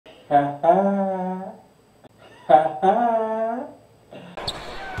Ha ha. Ha ha.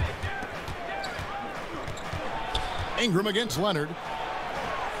 Ingram against Leonard.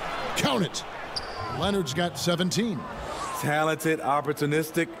 Count it. Leonard's got 17. Talented,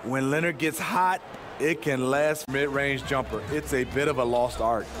 opportunistic. When Leonard gets hot, it can last mid-range jumper. It's a bit of a lost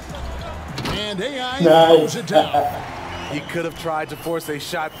art. And AI throws it down. He could have tried to force a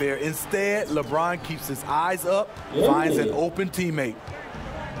shot there. Instead, LeBron keeps his eyes up, finds an open teammate.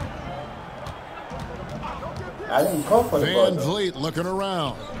 I didn't call for the ball. Van Vliet looking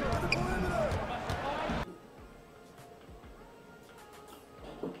around.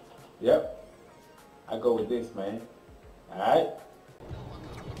 Yep. I go with this, man. All right.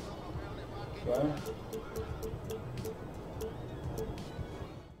 Okay.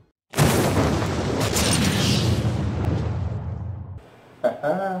 Ha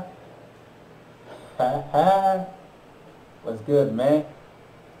ha. Ha ha. What's good, man?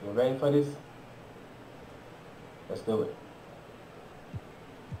 You ready for this? Let's do it.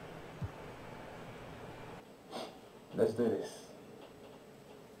 Let's do this.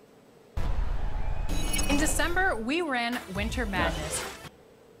 In December, we ran Winter Madness.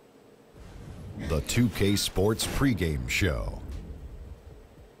 The 2K Sports pregame show.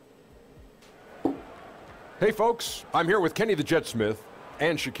 Hey folks, I'm here with Kenny the Jet Smith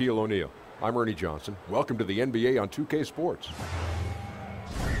and Shaquille O'Neal. I'm Ernie Johnson. Welcome to the NBA on 2K Sports.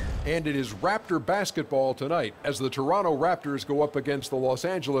 And it is Raptor basketball tonight as the Toronto Raptors go up against the Los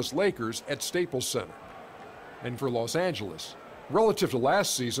Angeles Lakers at Staples Center. And for Los Angeles, relative to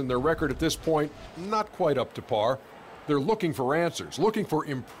last season, their record at this point, not quite up to par. They're looking for answers, looking for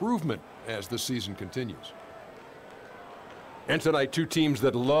improvement as the season continues. And tonight, two teams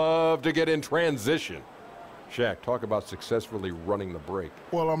that love to get in transition. Shaq, talk about successfully running the break.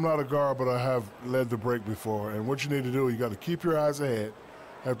 Well, I'm not a guard, but I have led the break before. And what you need to do, you got to keep your eyes ahead,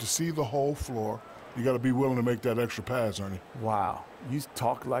 have to see the whole floor. You got to be willing to make that extra pass, Ernie. Wow. You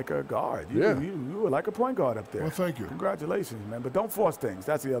talk like a guard. Yeah. You were like a point guard up there. Well, thank you. Congratulations, man. But don't force things.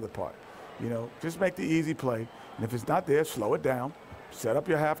 That's the other part. You know, just make the easy play. And if it's not there, slow it down. Set up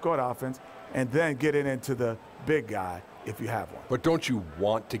your half-court offense, and then get it into the big guy if you have one. But don't you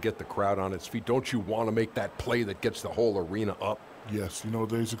want to get the crowd on its feet? Don't you want to make that play that gets the whole arena up? Yes. You know what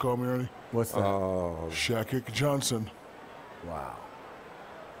they used to call me, Ernie? What's that? Shaquick Johnson. Wow.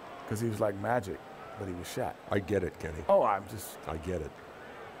 Because he was like Magic, but he was Shaq. I get it, Kenny. Oh, I get it.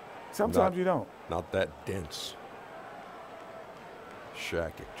 Sometimes you don't. Not that dense.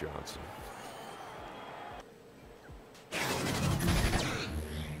 Shaquick Johnson.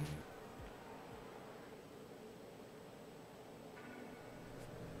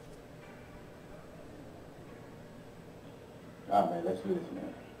 Ah, man, let's do this,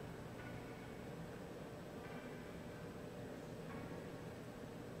 man.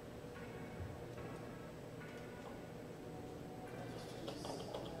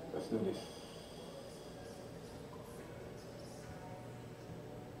 Let's do this.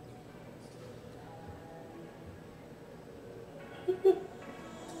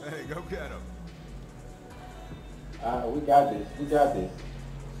 Hey, go get him. We got this. We got this.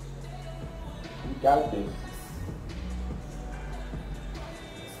 We got this.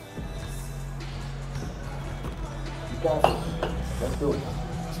 We got this. Let's do it.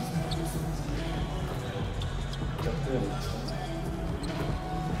 Let's do this.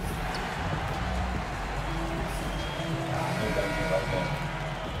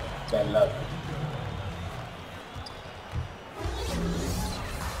 Bad luck.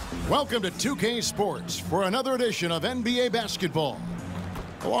 Welcome to 2K Sports for another edition of NBA basketball.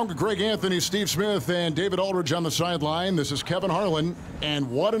 Along with Greg Anthony, Steve Smith, and David Aldridge on the sideline, this is Kevin Harlan. And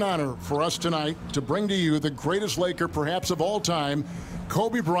what an honor for us tonight to bring to you the greatest Laker perhaps of all time,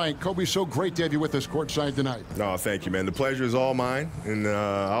 Kobe Bryant. Kobe, so great to have you with us courtside tonight. No, thank you, man. The pleasure is all mine. And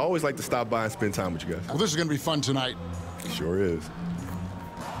I always like to stop by and spend time with you guys. Well, this is going to be fun tonight. Sure is.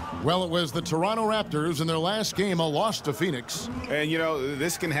 Well, it was the Toronto Raptors in their last game, a loss to Phoenix. And, you know,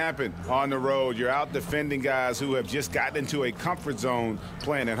 this can happen on the road. You're out defending guys who have just gotten into a comfort zone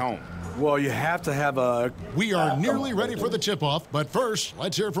playing at home. Well, you have to have a... We are nearly ready for the tip-off, but first,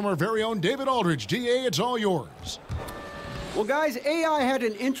 let's hear from our very own David Aldridge. DA, it's all yours. Well, guys, AI had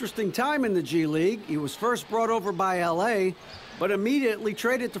an interesting time in the G League. He was first brought over by LA, but immediately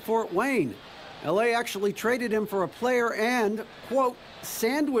traded to Fort Wayne. LA actually traded him for a player and, quote,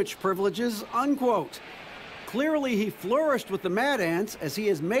 sandwich privileges, unquote. Clearly, he flourished with the Mad Ants as he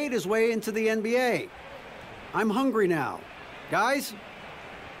has made his way into the NBA. I'm hungry now. Guys?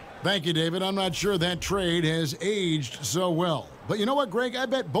 Thank you, David. I'm not sure that trade has aged so well. But you know what, Greg? I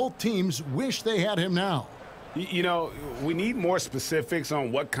bet both teams wish they had him now. You know, we need more specifics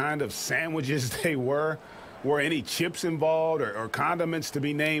on what kind of sandwiches they were. Were any chips involved or condiments to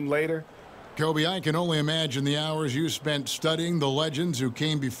be named later? Kobe, I can only imagine the hours you spent studying the legends who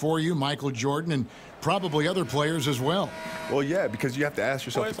came before you, Michael Jordan, and probably other players as well. Well, yeah, because you have to ask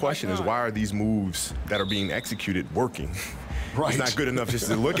yourself the question is, why are these moves that are being executed working? Right. It's not good enough just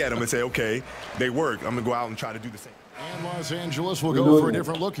to look at them and say, okay, they work. I'm going to go out and try to do the same. And Los Angeles will go for a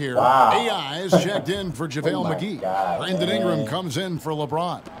different look here. Wow. AI is checked in for JaVale McGee. Brandon Ingram comes in for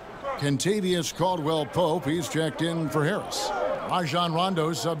LeBron. Kentavious Caldwell-Pope, he's checked in for Harris. Rajon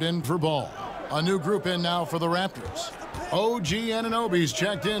Rondo subbed in for Ball. A new group in now for the Raptors. OG Anunoby's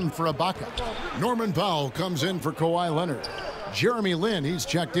checked in for Ibaka. Norman Powell comes in for Kawhi Leonard. Jeremy Lin, he's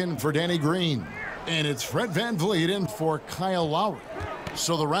checked in for Danny Green. And it's Fred VanVleet in for Kyle Lowry.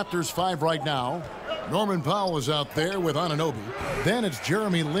 So the Raptors 5 right now. Norman Powell is out there with Anunoby. Then it's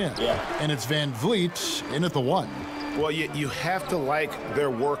Jeremy Lin. And it's VanVleet in at the 1. Well, you have to like their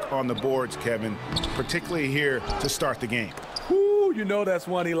work on the boards, Kevin, particularly here to start the game. Woo, you know that's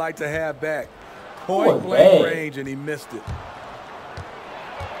one he liked to have back. Point blank range, and he missed it.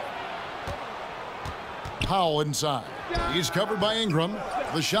 Powell inside. He's covered by Ingram.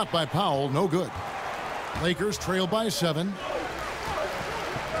 The shot by Powell, no good. Lakers trail by 7.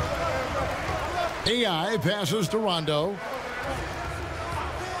 AI passes to Rondo.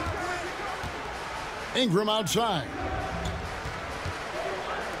 Ingram outside.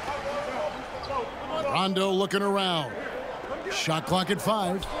 Rondo looking around. Shot clock at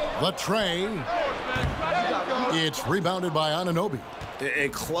 5. The tray. It's rebounded by Anunoby.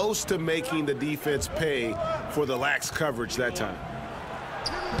 And close to making the defense pay for the lax coverage that time.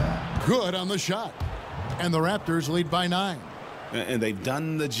 Good on the shot. And the Raptors lead by 9. And they've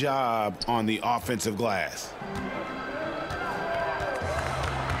done the job on the offensive glass.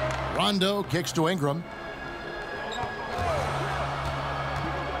 Rondo kicks to Ingram.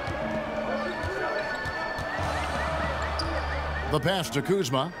 The pass to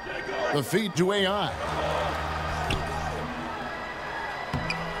Kuzma. The feed to AI.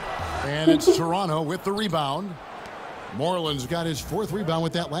 And it's Toronto with the rebound. Moreland's got his 4th rebound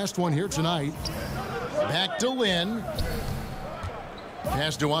with that last one here tonight. Back to Lin.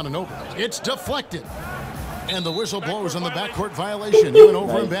 Pass to Anunoby. It's deflected. And the whistle blows on the backcourt violation. He went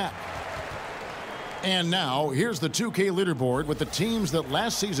over and back. And now, here's the 2K leaderboard with the teams that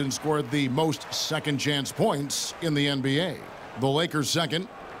last season scored the most second-chance points in the NBA. The Lakers second.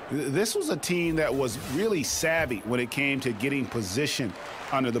 This was a team that was really savvy when it came to getting position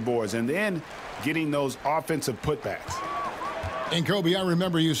under the boards and then getting those offensive putbacks. And Kobe, I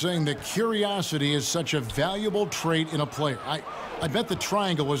remember you saying that curiosity is such a valuable trait in a player. I bet the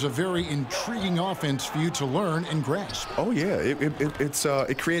triangle was a very intriguing offense for you to learn and grasp. Oh, yeah.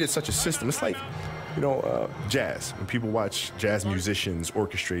 It created such a system. It's like, you know, jazz. When people watch jazz musicians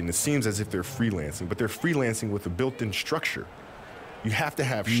orchestrating, it seems as if they're freelancing, but they're freelancing with a built-in structure. You have to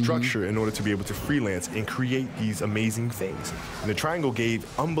have structure in order to be able to freelance and create these amazing things. And the triangle gave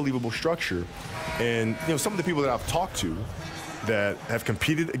unbelievable structure. And, you know, some of the people that I've talked to that have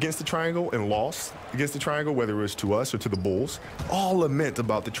competed against the triangle and lost against the triangle, whether it was to us or to the Bulls, all lament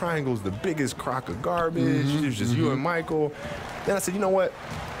about the triangle's the biggest crock of garbage. It was just you and Michael. Then I said, you know what?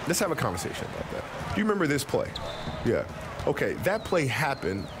 Let's have a conversation about that. Do you remember this play? Yeah. Okay, that play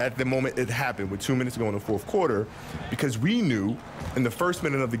happened at the moment it happened with 2 minutes to go in the 4th quarter because we knew in the 1st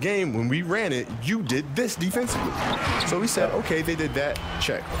minute of the game when we ran it, you did this defensively. So we said, okay, they did that,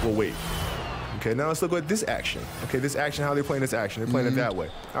 check, we'll wait. Okay, now let's look at this action. Okay, this action, how they're playing this action. They're playing it that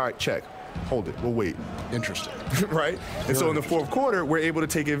way. All right, check. Hold it. We'll wait. Interesting. Right? And so in the 4th quarter, we're able to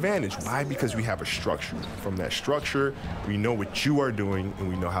take advantage. Why? Because we have a structure. From that structure, we know what you are doing, and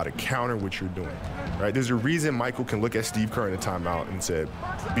we know how to counter what you're doing. Right? There's a reason Michael can look at Steve Kerr in a timeout and said,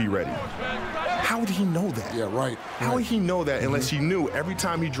 be ready. How would he know that? Yeah, right. How would he know that unless he knew every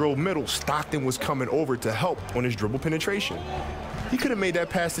time he drove middle, Stockton was coming over to help on his dribble penetration? He could have made that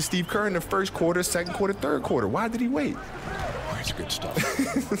pass to Steve Kerr in the 1st quarter, 2nd quarter, 3rd quarter. Why did he wait? That's good stuff.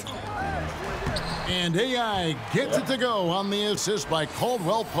 And AI gets it to go on the assist by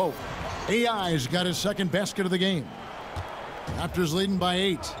Caldwell-Pope. AI's got his 2nd basket of the game. Raptors leading by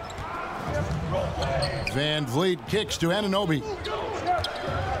 8. VanVleet kicks to Anunoby.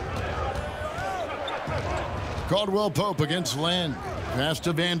 Caldwell-Pope against Len. Pass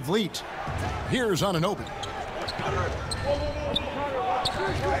to VanVleet. Here's Anunoby.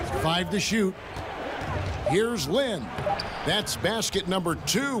 5 to shoot. Here's Lin. That's basket number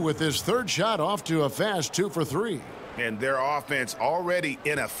 2 with his 3rd shot off to a fast 2 for 3. And their offense already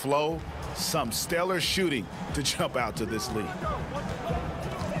in a flow. Some stellar shooting to jump out to this lead.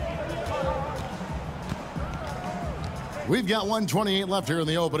 We've got 1:28 left here in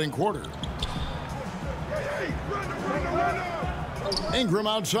the opening quarter. Ingram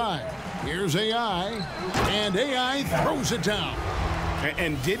outside. Here's AI, and AI throws it down.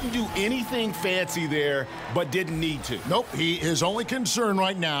 And didn't do anything fancy there, but didn't need to. Nope, his only concern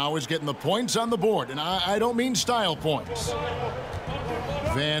right now is getting the points on the board, and I don't mean style points.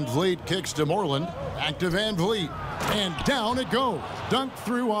 Van Vliet kicks to Moreland, back to Van Vliet, and down it goes. Dunked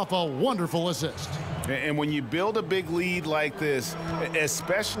through off a wonderful assist. And when you build a big lead like this,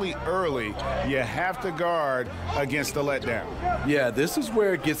 especially early, you have to guard against the letdown. Yeah, this is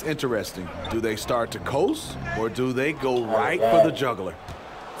where it gets interesting. Do they start to coast, or do they go right for the juggler?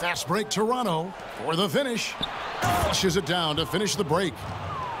 Fast break Toronto for the finish. Flushes it down to finish the break.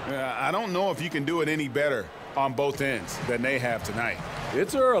 I don't know if you can do it any better on both ends than they have tonight.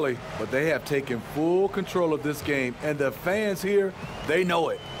 It's early, but they have taken full control of this game, and the fans here, they know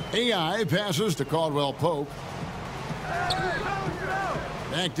it. AI passes to Caldwell Pope.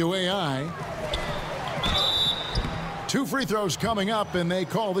 Back to AI. 2 free throws coming up, and they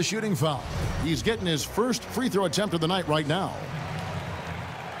call the shooting foul. He's getting his first free throw attempt of the night right now.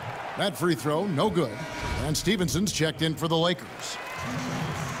 That free throw, no good. And Stevenson's checked in for the Lakers.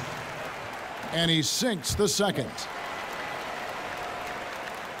 And he sinks the second.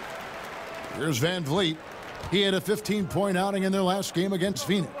 Here's Van Vliet. He had a 15-point outing in their last game against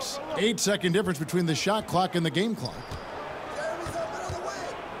Phoenix. 8-second difference between the shot clock and the game clock.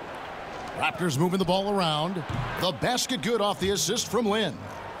 Raptors moving the ball around. The basket good off the assist from Lynn.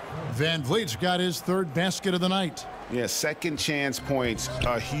 Van Vliet's got his 3rd basket of the night. Yeah, second chance points,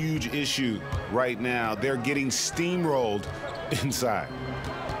 a huge issue right now. They're getting steamrolled inside.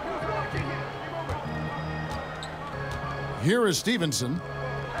 Here is Stevenson.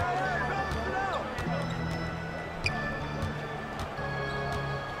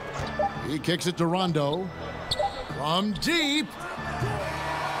 He kicks it to Rondo from deep.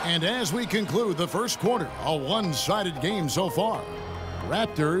 And as we conclude the first quarter, a one-sided game so far.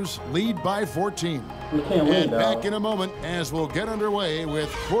 Raptors lead by 14. And back in a moment as we'll get underway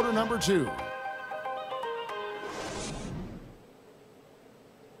with quarter number 2.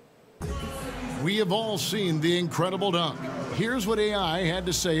 We have all seen the incredible dunk. Here's what AI had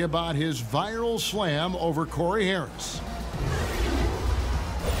to say about his viral slam over Corey Harris.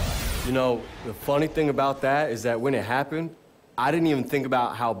 You know, the funny thing about that is that when it happened, I didn't even think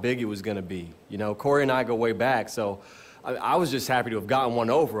about how big it was going to be. You know, Corey and I go way back, so I was just happy to have gotten one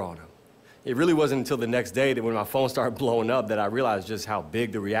over on him. It really wasn't until the next day that when my phone started blowing up that I realized just how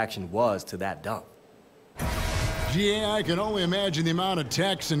big the reaction was to that dunk. Yeah, I can only imagine the amount of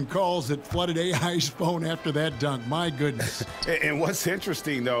texts and calls that flooded AI's phone after that dunk. My goodness. And what's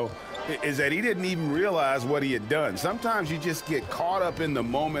interesting, though, is that he didn't even realize what he had done. Sometimes you just get caught up in the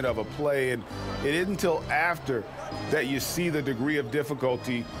moment of a play, and it isn't until after that you see the degree of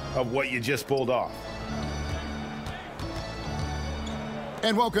difficulty of what you just pulled off.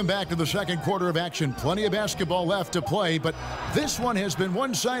 And welcome back to the second quarter of action. Plenty of basketball left to play, but this one has been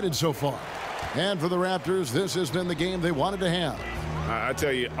one-sided so far. And for the Raptors, this has been the game they wanted to have. I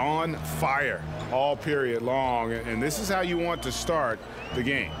tell you, on fire all period long, and this is how you want to start the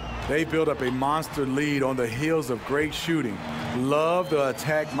game. They built up a monster lead on the heels of great shooting. Love the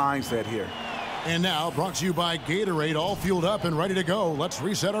attack mindset here. And now, brought to you by Gatorade, all fueled up and ready to go. Let's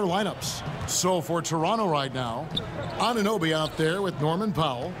reset our lineups. So for Toronto right now, Anunoby out there with Norman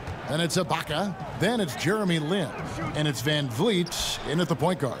Powell. Then it's Ibaka. Then it's Jeremy Lin. And it's Van Vliet in at the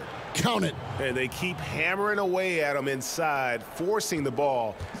point guard. Count it. And they keep hammering away at him inside, forcing the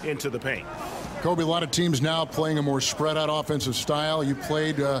ball into the paint. Kobe, a lot of teams now playing a more spread-out offensive style. You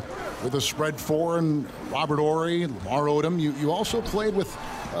played with a spread 4 and Robert Horry, Lamar Odom. You also played with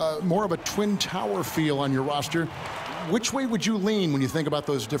more of a twin tower feel on your roster. Which way would you lean when you think about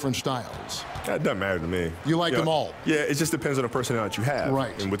those different styles? That doesn't matter to me. You like them all? Yeah, it just depends on the personnel that you have.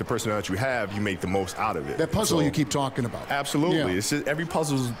 Right. And with the personnel that you have, you make the most out of it. That puzzle you keep talking about. Absolutely. Yeah. It's just, every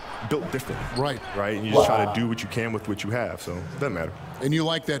puzzle's built different. Right. Right? And you just try to do what you can with what you have. So it doesn't matter. And you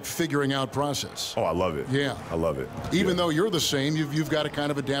like that figuring out process. Oh, I love it. Yeah. I love it. Even though you're the same, you've got to kind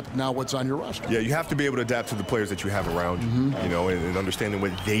of adapt now what's on your roster. Yeah, you have to be able to adapt to the players that you have around you, you know, and understanding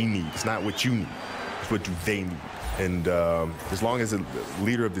what they need. It's not what you need. It's what do they need. And as long as the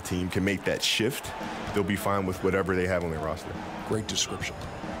leader of the team can make that shift, they'll be fine with whatever they have on their roster. Great description.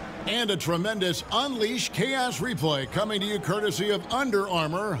 And a tremendous Unleash Chaos replay coming to you courtesy of Under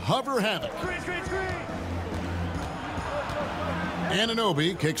Armour Hover Havoc.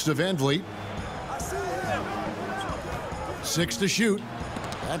 Anunoby kicks to Van Vliet. 6 to shoot.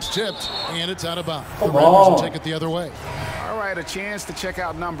 That's tipped, and it's out of bounds. The Raptors will take it the other way. All right, a chance to check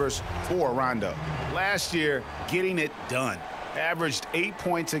out numbers for Rondo. Last year, getting it done. Averaged 8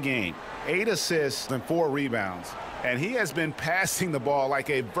 points a game, 8 assists, and 4 rebounds. And he has been passing the ball like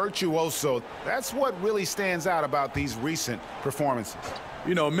a virtuoso. That's what really stands out about these recent performances.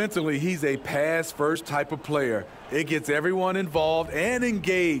 You know, mentally, he's a pass-first type of player. It gets everyone involved and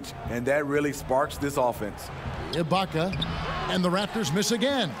engaged, and that really sparks this offense. Ibaka, and the Raptors miss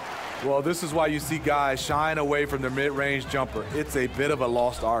again. Well, this is why you see guys shying away from the mid-range jumper. It's a bit of a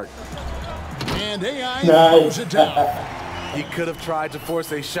lost art. And AI throws it down. He could have tried to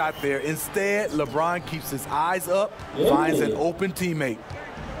force a shot there. Instead, LeBron keeps his eyes up, finds an open teammate.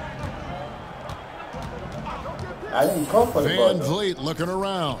 I didn't call for the ball. Van Vliet looking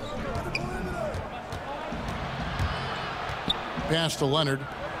around. Pass to Leonard.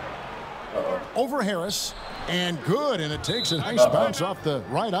 Over Harris. And good, and it takes a nice bounce off the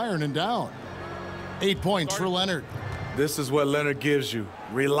right iron and down. 8 points for Leonard. This is what Leonard gives you.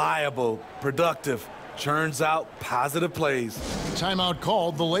 Reliable, productive, churns out positive plays. Timeout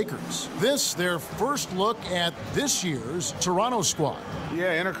called the Lakers. This, their first look at this year's Toronto squad.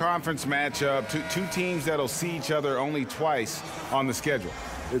 Yeah, interconference matchup. Two teams that'll see each other only twice on the schedule.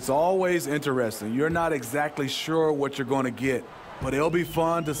 It's always interesting. You're not exactly sure what you're going to get, but it'll be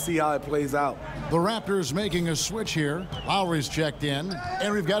fun to see how it plays out. The Raptors making a switch here. Lowry's checked in,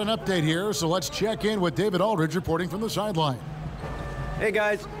 and we've got an update here, so let's check in with David Aldridge reporting from the sideline. Hey,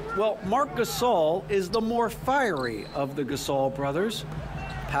 guys. Well, Marc Gasol is the more fiery of the Gasol brothers.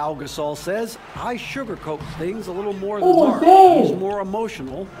 Pau Gasol says, I sugarcoat things a little more than Marc. He's more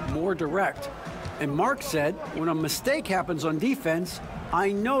emotional, more direct. And Marc said, when a mistake happens on defense,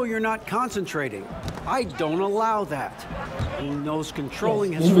 I know you're not concentrating. I don't allow that. He knows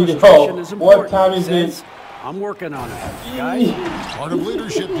controlling his frustration is important. What time is it? I'm working on it, guys. Part of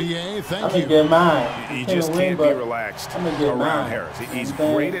leadership, DA. Thank you. Get mine. You just can't be relaxed around Harris. He's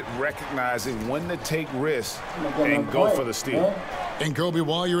great at recognizing when to take risks and go for the steal. And Kobe,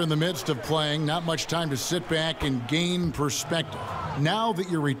 while you're in the midst of playing, not much time to sit back and gain perspective. Now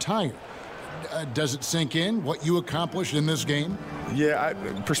that you're retired, does it sink in what you accomplished in this game? Yeah,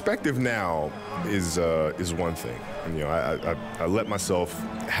 perspective now is one thing. And, you know, I let myself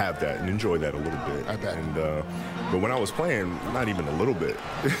have that and enjoy that a little bit. I bet. And but when I was playing, not even a little bit.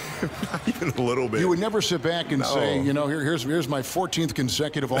 Not even a little bit. You would never sit back and say, you know, here's my 14th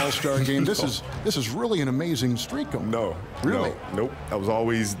consecutive All-Star game. This is really an amazing streak going. No, really, no, nope. That was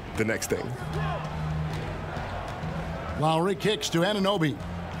always the next thing. Lowry kicks to Anunoby.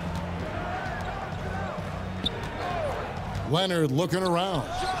 Leonard looking around.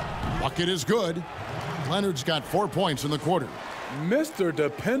 Bucket is good. Leonard's got 4 points in the quarter. Mr.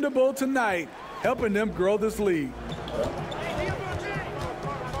 Dependable tonight, helping them grow this lead.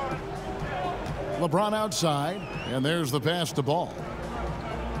 LeBron outside, and there's the pass to Ball.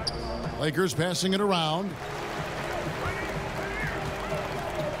 Lakers passing it around.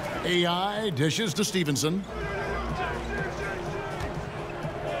 AI dishes to Stevenson.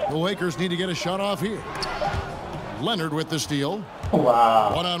 The Lakers need to get a shot off here. Leonard with the steal.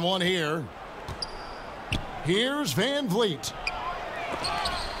 Wow. One-on-one here. Here's Van Vliet.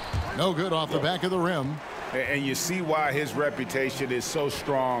 No good off the back of the rim. And you see why his reputation is so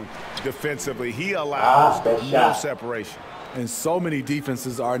strong defensively. He allows no separation. And so many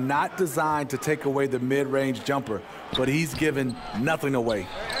defenses are not designed to take away the mid-range jumper, but he's given nothing away.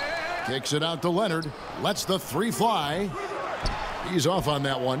 Kicks it out to Leonard. Lets the three fly. He's off on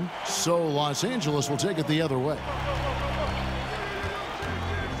that one. So Los Angeles will take it the other way.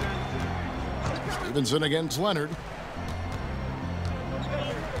 Stevenson against Leonard.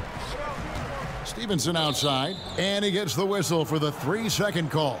 Stevenson outside, and he gets the whistle for the 3-second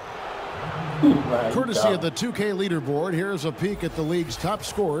call. Courtesy of the 2K leaderboard, here's a peek at the league's top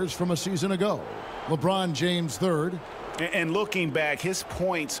scorers from a season ago. LeBron James third. And looking back, his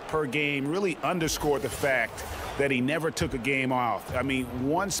points per game really underscored the fact that he never took a game off. I mean,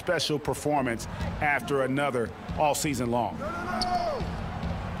 one special performance after another all season long.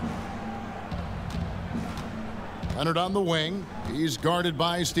 Leonard on the wing. He's guarded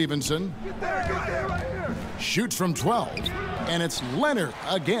by Stevenson. Shoots from 12. And it's Leonard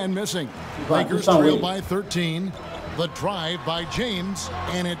again missing. Lakers trail by 13. The drive by James.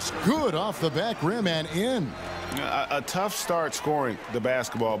 And it's good off the back rim and in. A tough start scoring the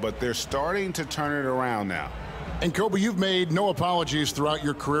basketball, but they're starting to turn it around now. And Kobe, you've made no apologies throughout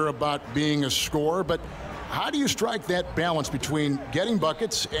your career about being a scorer, but how do you strike that balance between getting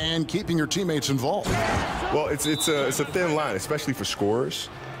buckets and keeping your teammates involved? Well, it's a thin line, especially for scorers.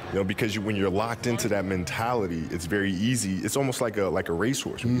 You know, because when you're locked into that mentality, it's very easy. It's almost like a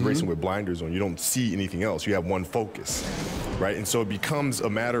racehorse. When you're racing with blinders on, you don't see anything else. You have one focus, right? And so it becomes a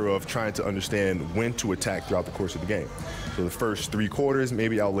matter of trying to understand when to attack throughout the course of the game. So the first 3 quarters,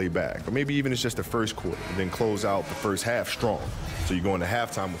 maybe I'll lay back. Or maybe even it's just the first quarter, and then close out the first half strong. So you go into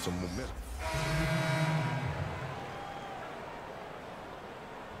halftime with some momentum.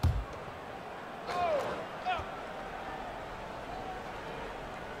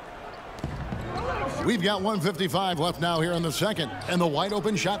 We've got 1:55 left now here in the second, and the wide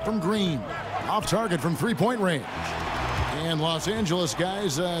open shot from Green. Off target from 3-point range. And Los Angeles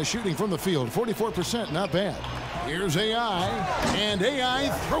guys shooting from the field, 44%, not bad. Here's AI, and AI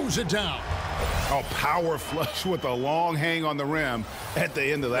throws it down. Oh, power flush with a long hang on the rim at the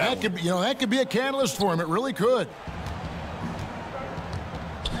end of that. Could be, that could be a catalyst for him. It really could.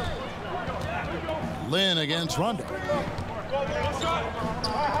 Lynn against Rondo.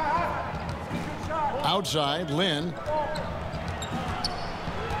 Outside, Lynn.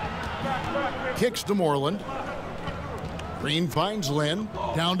 Kicks to Moreland. Green finds Lynn.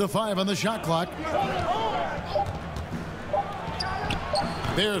 Down to 5 on the shot clock.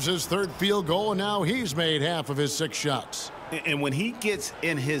 There's his 3rd field goal, and now he's made half of his 6 shots. And when he gets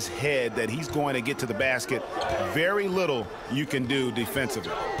in his head that he's going to get to the basket, very little you can do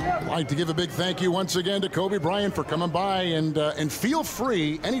defensively. I'd like to give a big thank you once again to Kobe Bryant for coming by, and feel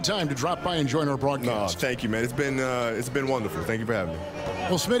free anytime to drop by and join our broadcast. No, thank you, man. It's been wonderful. Thank you for having me.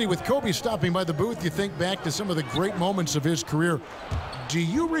 Well, Smitty, with Kobe stopping by the booth, you think back to some of the great moments of his career. Do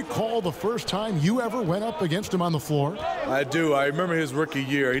you recall the first time you ever went up against him on the floor? I do. I remember his rookie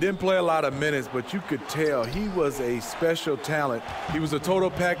year. He didn't play a lot of minutes, but you could tell he was a special talent. He was a total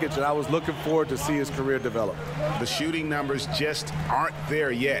package, and I was looking forward to see his career develop. The shooting numbers just aren't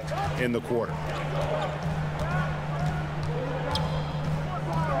there yet in the quarter.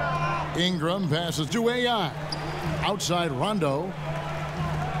 Ingram passes to AI. Outside Rondo.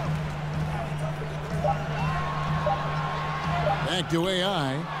 Back to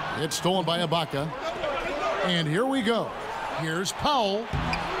AI. It's stolen by Ibaka. And here we go. Here's Powell.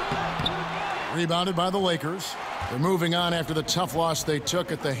 Rebounded by the Lakers. They're moving on after the tough loss they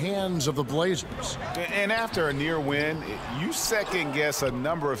took at the hands of the Blazers. And after a near win, you second guess a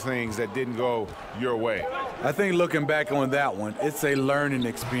number of things that didn't go your way. I think looking back on that one, it's a learning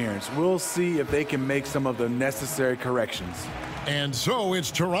experience. We'll see if they can make some of the necessary corrections. And so it's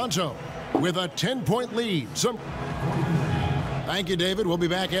Toronto with a 10-point lead. Thank you, David. We'll be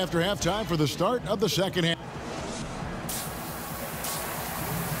back after halftime for the start of the second half.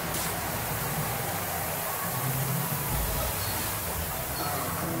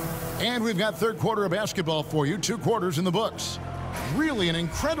 And we've got 3rd quarter of basketball for you. 2 quarters in the books. Really an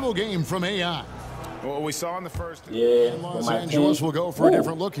incredible game from AI. What we saw in the first. Yeah. Los Angeles will go for a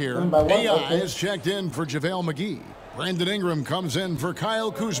different look here. AI is checked in for JaVale McGee. Brandon Ingram comes in for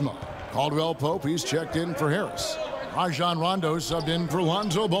Kyle Kuzma. Caldwell Pope, he's checked in for Harris. Rajon Rondo subbed in for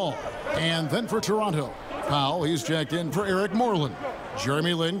Lonzo Ball. And then for Toronto, Powell, he's checked in for Eric Moreland.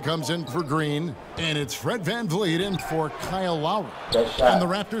 Jeremy Lin comes in for Green. And it's Fred VanVleet in for Kyle Lowry. And the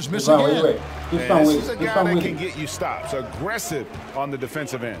Raptors miss again. This is a guy that can get you stops. Aggressive on the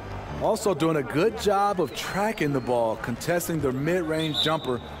defensive end. Also doing a good job of tracking the ball, contesting the mid-range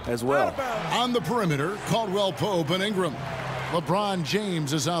jumper as well. On the perimeter, Caldwell Pope and Ingram. LeBron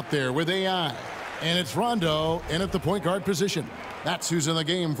James is out there with AI. And it's Rondo in at the point guard position. That's who's in the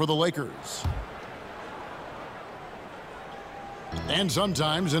game for the Lakers. And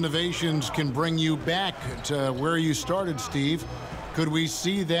sometimes innovations can bring you back to where you started, Steve. Could we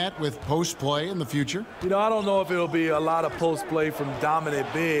see that with post play in the future? You know, I don't know if it'll be a lot of post play from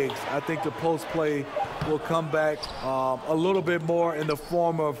dominant bigs. I think the post play will come back a little bit more in the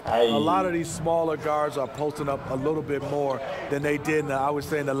form of a lot of these smaller guards are posting up a little bit more than they did, I would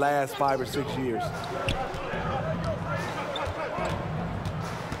say, in the last 5 or 6 years.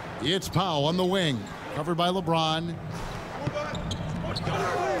 It's Powell on the wing, covered by LeBron.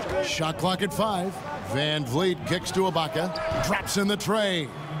 Shot clock at 5. VanVleet kicks to Ibaka, drops in the tray.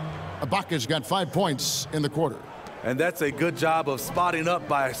 Ibaka's got 5 points in the quarter. And that's a good job of spotting up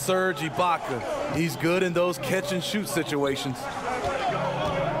by Serge Ibaka. He's good in those catch and shoot situations.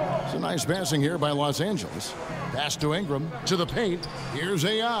 It's a nice passing here by Los Angeles. Pass to Ingram, to the paint. Here's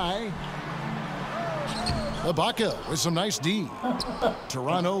AI. Ibaka with some nice D.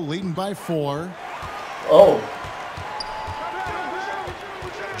 Toronto leading by 4. Oh.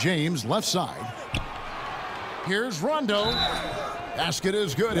 James left side. Here's Rondo. Basket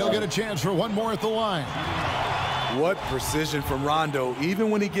is good. He'll get a chance for one more at the line. What precision from Rondo. Even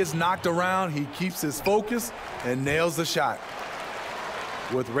when he gets knocked around, he keeps his focus and nails the shot.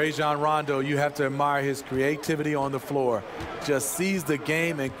 With Rajon Rondo, you have to admire his creativity on the floor. Just sees the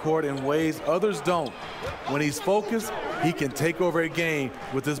game and court in ways others don't. When he's focused, he can take over a game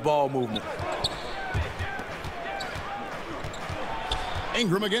with his ball movement.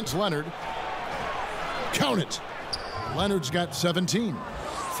 Ingram against Leonard. Count it. Leonard's got 17.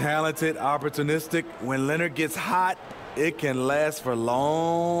 Talented, opportunistic. When Leonard gets hot, it can last for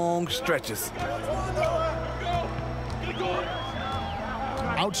long stretches.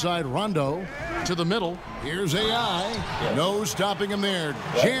 Outside Rondo to the middle. Here's AI. No stopping him there.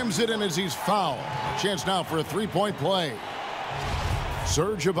 Jams it in as he's fouled. Chance now for a three-point play.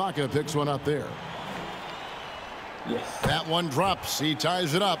 Serge Ibaka picks one up there. That one drops. He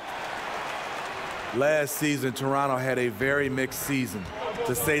ties it up. Last season, Toronto had a very mixed season,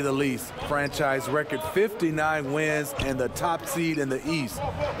 to say the least. Franchise record 59 wins and the top seed in the East.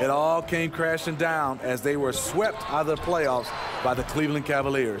 It all came crashing down as they were swept out of the playoffs by the Cleveland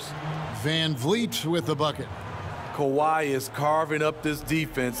Cavaliers. Van Vliet with the bucket. Kawhi is carving up this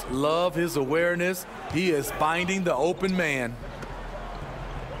defense. Love his awareness. He is finding the open man.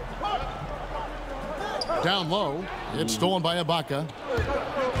 Down low. It's stolen by Ibaka.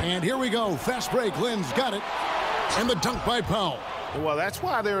 And here we go. Fast break. Lynn's got it. And the dunk by Powell. Well, that's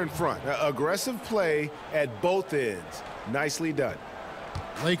why they're in front. Aggressive play at both ends. Nicely done.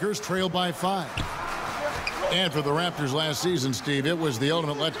 Lakers trail by 5. And for the Raptors last season, Steve, it was the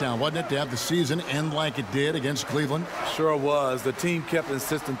ultimate letdown, wasn't it, to have the season end like it did against Cleveland? Sure was. The team kept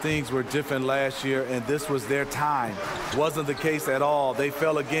insisting things were different last year, and this was their time. Wasn't the case at all. They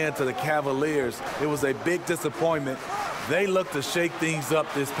fell again to the Cavaliers. It was a big disappointment. They looked to shake things up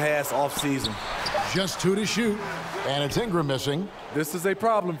this past offseason. Just 2 to shoot, and it's Ingram missing. This is a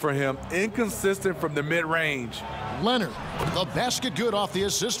problem for him. Inconsistent from the mid-range. Leonard, the basket good off the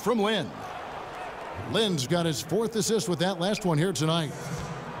assist from Lynn. Lynn's got his 4th assist with that last one here tonight.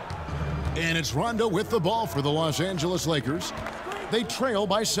 And it's Rondo with the ball for the Los Angeles Lakers. They trail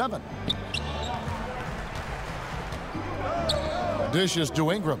by 7. Dishes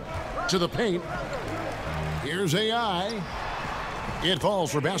to Ingram. To the paint. Here's AI. It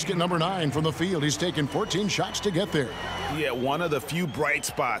falls for basket number 9 from the field. He's taken 14 shots to get there. Yeah, one of the few bright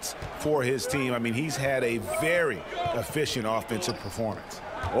spots for his team. I mean, he's had a very efficient offensive performance.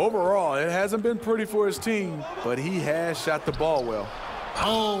 Overall, it hasn't been pretty for his team, but he has shot the ball well.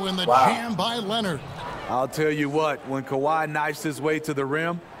 Oh, and the jam by Leonard. I'll tell you what, when Kawhi knifes his way to the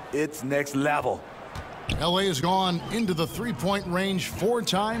rim, it's next level. LA has gone into the three-point range 4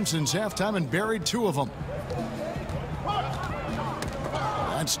 times since halftime and buried 2 of them.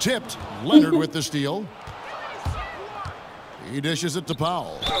 That's tipped. Leonard with the steal. He dishes it to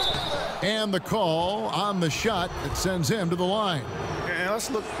Powell. And the call on the shot that sends him to the line. And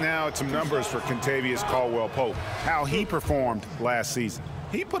let's look now at some numbers for Kentavious Caldwell-Pope, how he performed last season.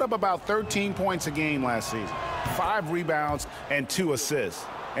 He put up about 13 points a game last season, 5 rebounds and 2 assists.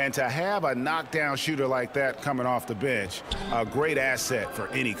 And to have a knockdown shooter like that coming off the bench, a great asset for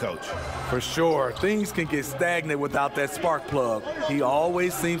any coach. For sure. Things can get stagnant without that spark plug. He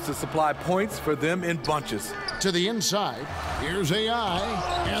always seems to supply points for them in bunches. To the inside, here's AI,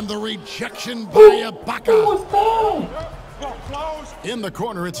 and the rejection by Ibaka. In the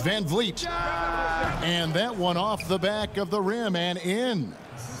corner, it's Van Vliet. And that one off the back of the rim and in.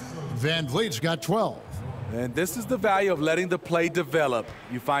 Van Vliet's got 12. And this is the value of letting the play develop.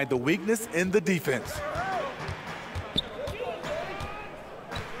 You find the weakness in the defense.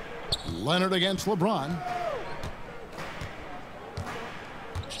 Leonard against LeBron.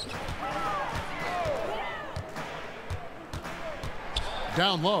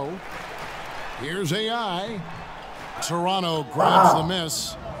 Down low. Here's AI. Toronto grabs the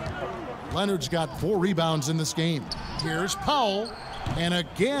miss. Leonard's got 4 rebounds in this game. Here's Powell. And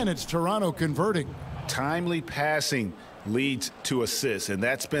again, it's Toronto converting. Timely passing leads to assists, and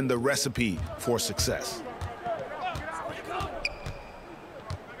that's been the recipe for success.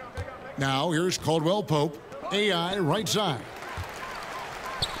 Now here's Caldwell-Pope. AI right side.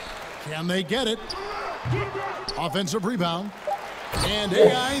 Can they get it? Offensive rebound. And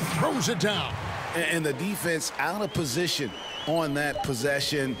AI throws it down. And the defense out of position on that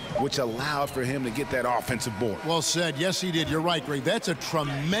possession, which allowed for him to get that offensive board. Well said. Yes, he did. You're right, Greg. That's a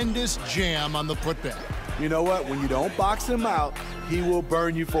tremendous jam on the putback. You know what? When you don't box him out, he will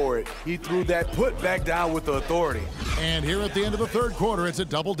burn you for it. He threw that putback down with authority. And here at the end of the 3rd quarter, it's a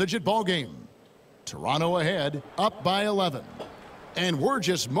double-digit ball game. Toronto ahead, up by 11. And we're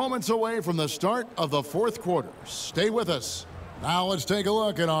just moments away from the start of the 4th quarter. Stay with us. Now let's take a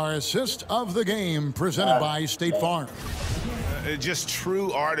look at our assist of the game presented by State Farm. Just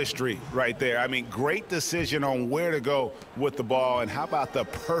true artistry right there. I mean, great decision on where to go with the ball, and how about the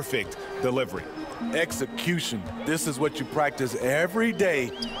perfect delivery? Execution. This is what you practice every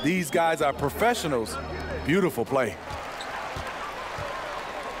day. These guys are professionals. Beautiful play.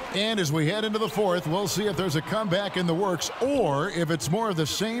 And as we head into the fourth, we'll see if there's a comeback in the works or if it's more of the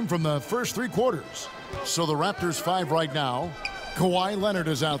same from the first 3 quarters. So the Raptors 5 right now. Kawhi Leonard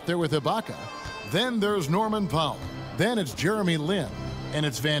is out there with Ibaka. Then there's Norman Powell. Then it's Jeremy Lin. And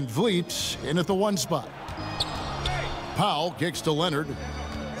it's Van Vliet in at the 1 spot. Powell kicks to Leonard.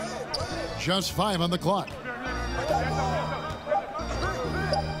 Just 5 on the clock.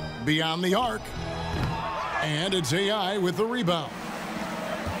 Beyond the arc. And it's AI with the rebound.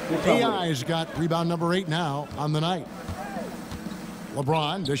 AI's got rebound number 8 now on the night.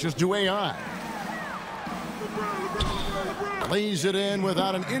 LeBron dishes to AI. Lays it in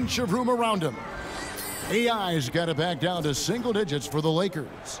without an inch of room around him. AI's got it back down to single digits for the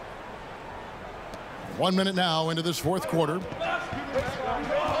Lakers. 1 minute now into this fourth quarter.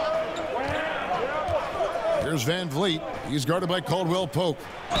 Here's Van Vliet. He's guarded by Caldwell Pope.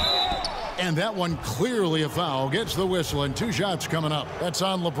 And that one clearly a foul. Gets the whistle, and 2 shots coming up. That's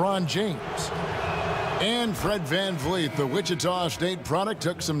on LeBron James. And Fred Van Vliet, the Wichita State product,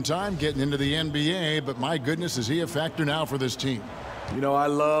 took some time getting into the NBA, but my goodness, is he a factor now for this team. You know, I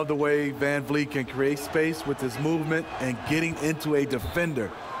love the way Van Vliet can create space with his movement and getting into a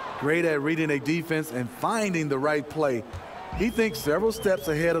defender. Great at reading a defense and finding the right play. He thinks several steps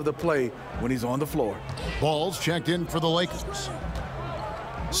ahead of the play when he's on the floor. Ball's checked in for the Lakers.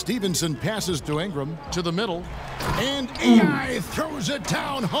 Stevenson passes to Ingram to the middle, and AI throws it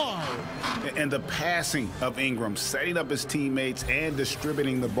down hard. And the passing of Ingram, setting up his teammates and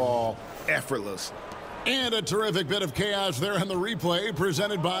distributing the ball, effortless. And a terrific bit of chaos there on the replay,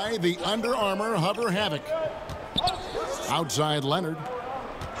 presented by the Under Armour Hover Havoc. Outside Leonard.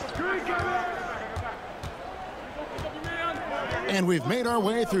 And we've made our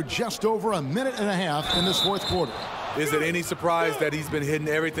way through just over a minute and a half in this fourth quarter. Is it any surprise that he's been hitting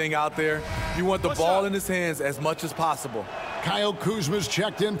everything out there? You want the ball in his hands as much as possible. Kyle Kuzma's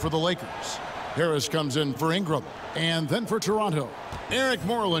checked in for the Lakers. Harris comes in for Ingram, and then for Toronto. Eric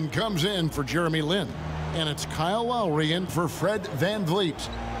Moreland comes in for Jeremy Lin, and it's Kyle Lowry in for Fred Van Vliet.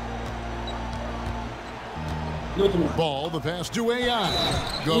 Ball, the pass to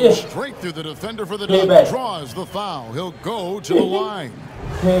AI. Goes straight through the defender for the dunk. Draws the foul. He'll go to the line.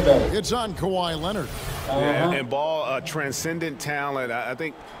 It's on Kawhi Leonard. And Ball, transcendent talent, I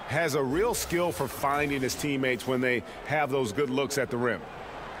think, has a real skill for finding his teammates when they have those good looks at the rim.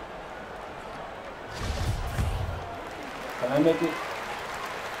 Can I make it?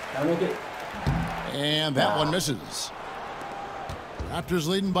 Can I make it? And that one misses. Raptors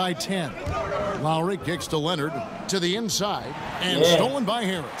leading by 10. Lowry kicks to Leonard to the inside and stolen by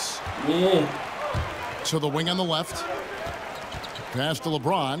Harris. To the wing on the left. Pass to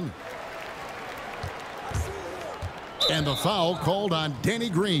LeBron. And the foul called on Danny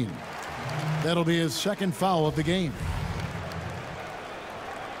Green. That'll be his second foul of the game.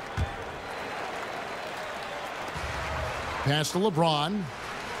 Pass to LeBron.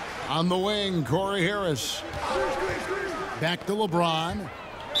 On the wing, Corey Harris. Back to LeBron.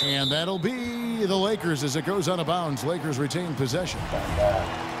 And that'll be the Lakers as it goes out of bounds. Lakers retain possession.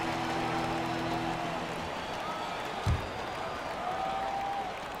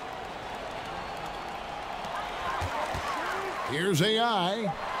 Here's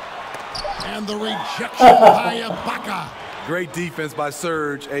AI. And the rejection by Ibaka. Great defense by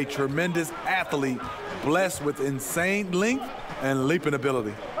Serge, a tremendous athlete, blessed with insane length and leaping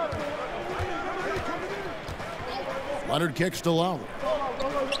ability. Leonard kicks to Lowry.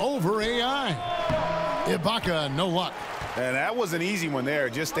 Over AI. Ibaka, no luck. And that was an easy one there,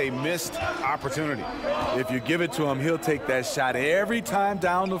 just a missed opportunity. If you give it to him, he'll take that shot every time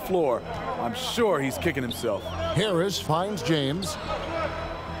down the floor. I'm sure he's kicking himself. Harris finds James.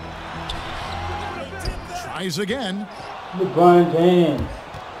 Tries again. LeBron James.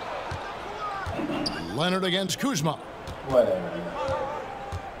 Leonard against Kuzma. Whatever.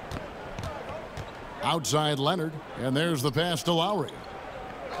 Outside Leonard, and there's the pass to Lowry.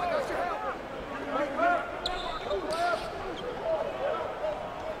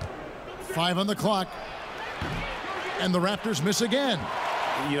 Five on the clock. And the Raptors miss again.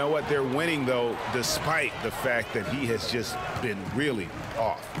 You know what? They're winning, though, despite the fact that he has just been really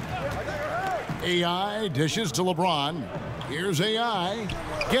off. AI dishes to LeBron. Here's AI.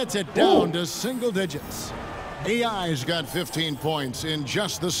 Gets it down to single digits. AI's got 15 points in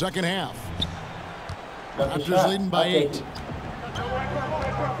just the second half. Raptors leading by 8.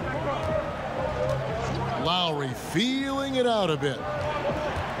 Lowry feeling it out a bit.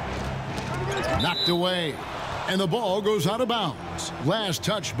 Knocked away. And the ball goes out of bounds. Last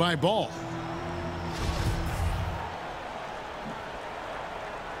touch by Ball.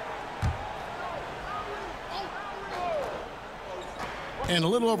 And a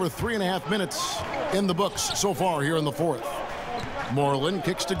little over 3.5 minutes in the books so far here in the fourth. Moreland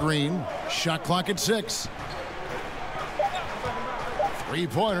kicks to Green. Shot clock at 6.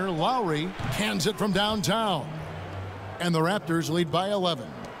 Three-pointer, Lowry cans it from downtown. And the Raptors lead by 11.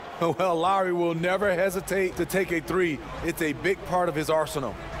 Well, Lowry will never hesitate to take a three. It's a big part of his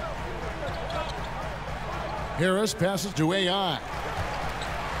arsenal. Harris passes to AI.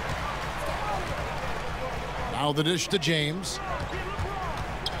 Now the dish to James.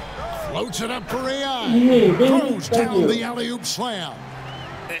 Floats it up for AI. Throws down the alley-oop slam.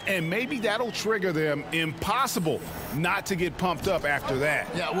 And maybe that'll trigger them. Impossible not to get pumped up after that.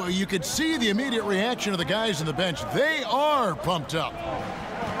 Yeah, well, you could see the immediate reaction of the guys on the bench. They are pumped up.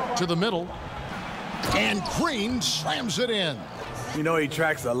 To the middle. And Green slams it in. You know, he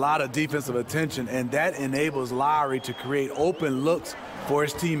attracts a lot of defensive attention, and that enables Lowry to create open looks for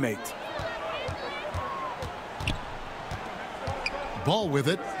his teammates. Ball with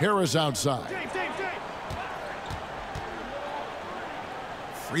it. Harris outside.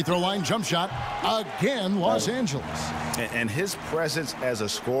 Free throw line jump shot. Again, Los Angeles. And his presence as a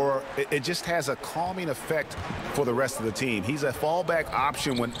scorer, it just has a calming effect for the rest of the team. He's a fallback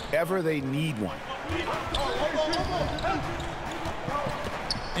option whenever they need one.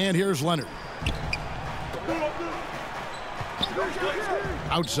 And here's Leonard.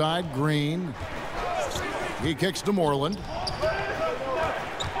 Outside, Green. He kicks to Moreland.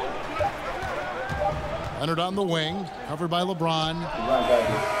 Leonard on the wing, covered by LeBron.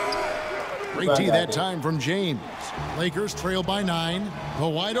 Great tee that time from James. Lakers trail by 9. A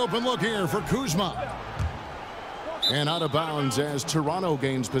wide open look here for Kuzma. And out of bounds as Toronto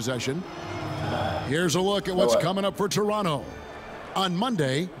gains possession. Here's a look at what's coming up for Toronto. On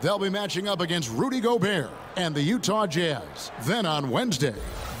Monday, they'll be matching up against Rudy Gobert and the Utah Jazz. Then on Wednesday,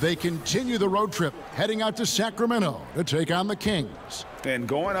 they continue the road trip, heading out to Sacramento to take on the Kings. And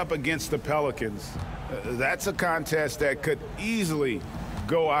going up against the Pelicans, that's a contest that could easily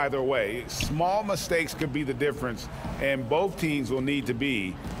go either way. Small mistakes could be the difference, and both teams will need to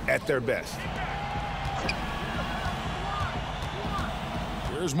be at their best.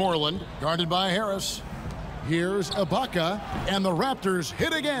 Here's Moreland, guarded by Harris. Here's Ibaka, and the Raptors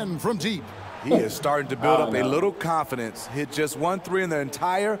hit again from deep. He is starting to build up a little confidence. Hit just 1 3 in the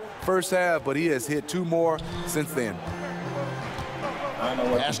entire first half, but he has hit 2 more since then.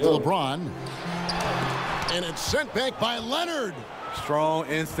 Pass to LeBron. And it's sent back by Leonard. Strong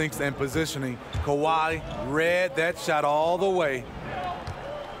instincts and positioning. Kawhi read that shot all the way.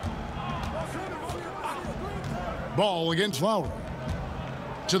 Ball against Lowry.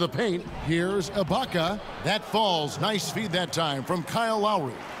 To the paint. Here's Ibaka. That falls. Nice feed that time from Kyle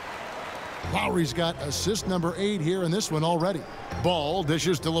Lowry. Lowry's got assist number 8 here in this one already. Ball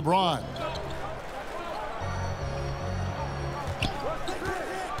dishes to LeBron.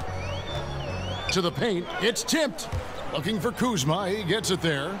 To the paint. It's tipped. Looking for Kuzma. He gets it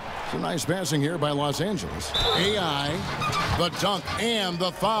there. Some nice passing here by Los Angeles. AI, the dunk, and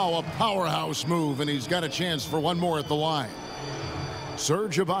the foul. A powerhouse move, and he's got a chance for one more at the line.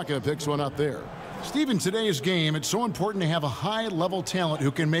 Serge Ibaka picks one up there. Steve, in today's game, it's so important to have a high-level talent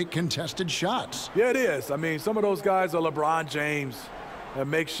who can make contested shots. Yeah, it is. I mean, some of those guys are LeBron James that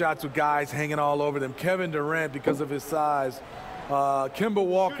make shots with guys hanging all over them. Kevin Durant, because of his size. Kemba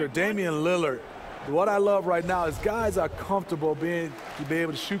Walker, Damian Lillard. What I love right now is guys are comfortable to be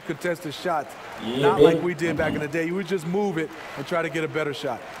able to shoot contested shots. Not like we did back in the day. You would just move it and try to get a better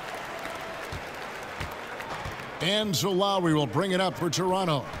shot. And so Lowry will bring it up for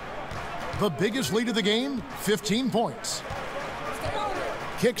Toronto. The biggest lead of the game, 15 points.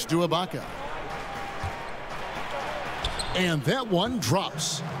 Kicks to Ibaka. And that one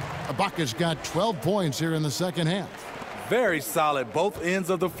drops. Ibaka's got 12 points here in the second half. Very solid, both ends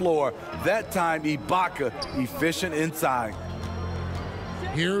of the floor. That time, Ibaka, efficient inside.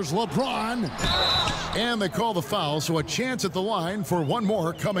 Here's LeBron. And they call the foul, so a chance at the line for one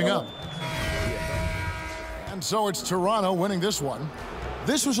more coming up. And so it's Toronto winning this one.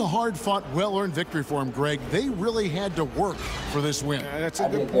 This was a hard-fought, well-earned victory for him, Greg. They really had to work for this win. That's a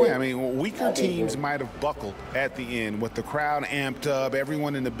good point. I mean, weaker teams might have buckled at the end with the crowd amped up,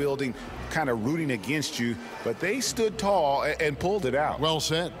 everyone in the building kind of rooting against you, but they stood tall and pulled it out. Well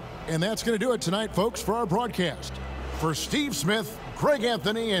said. And that's going to do it tonight, folks, for our broadcast. For Steve Smith, Greg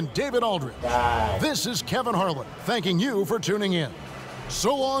Anthony, and David Aldridge, this is Kevin Harlan thanking you for tuning in.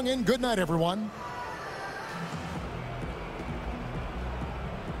 So long and good night, everyone.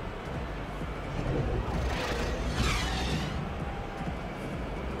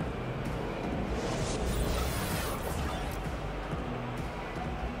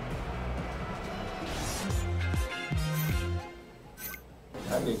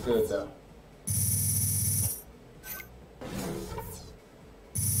 I did good though.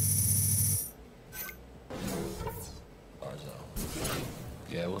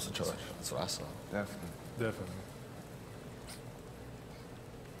 Yeah, it was a charge. That's what I saw. Definitely. Definitely.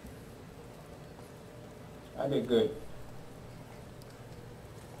 I did good.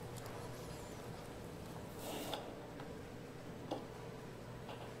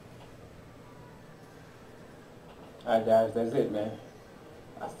 Alright guys, that's it, man.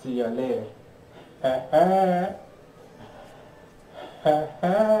 I'll see y'all later. Ha ha. Ha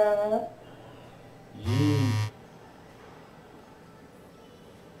ha. Yeah.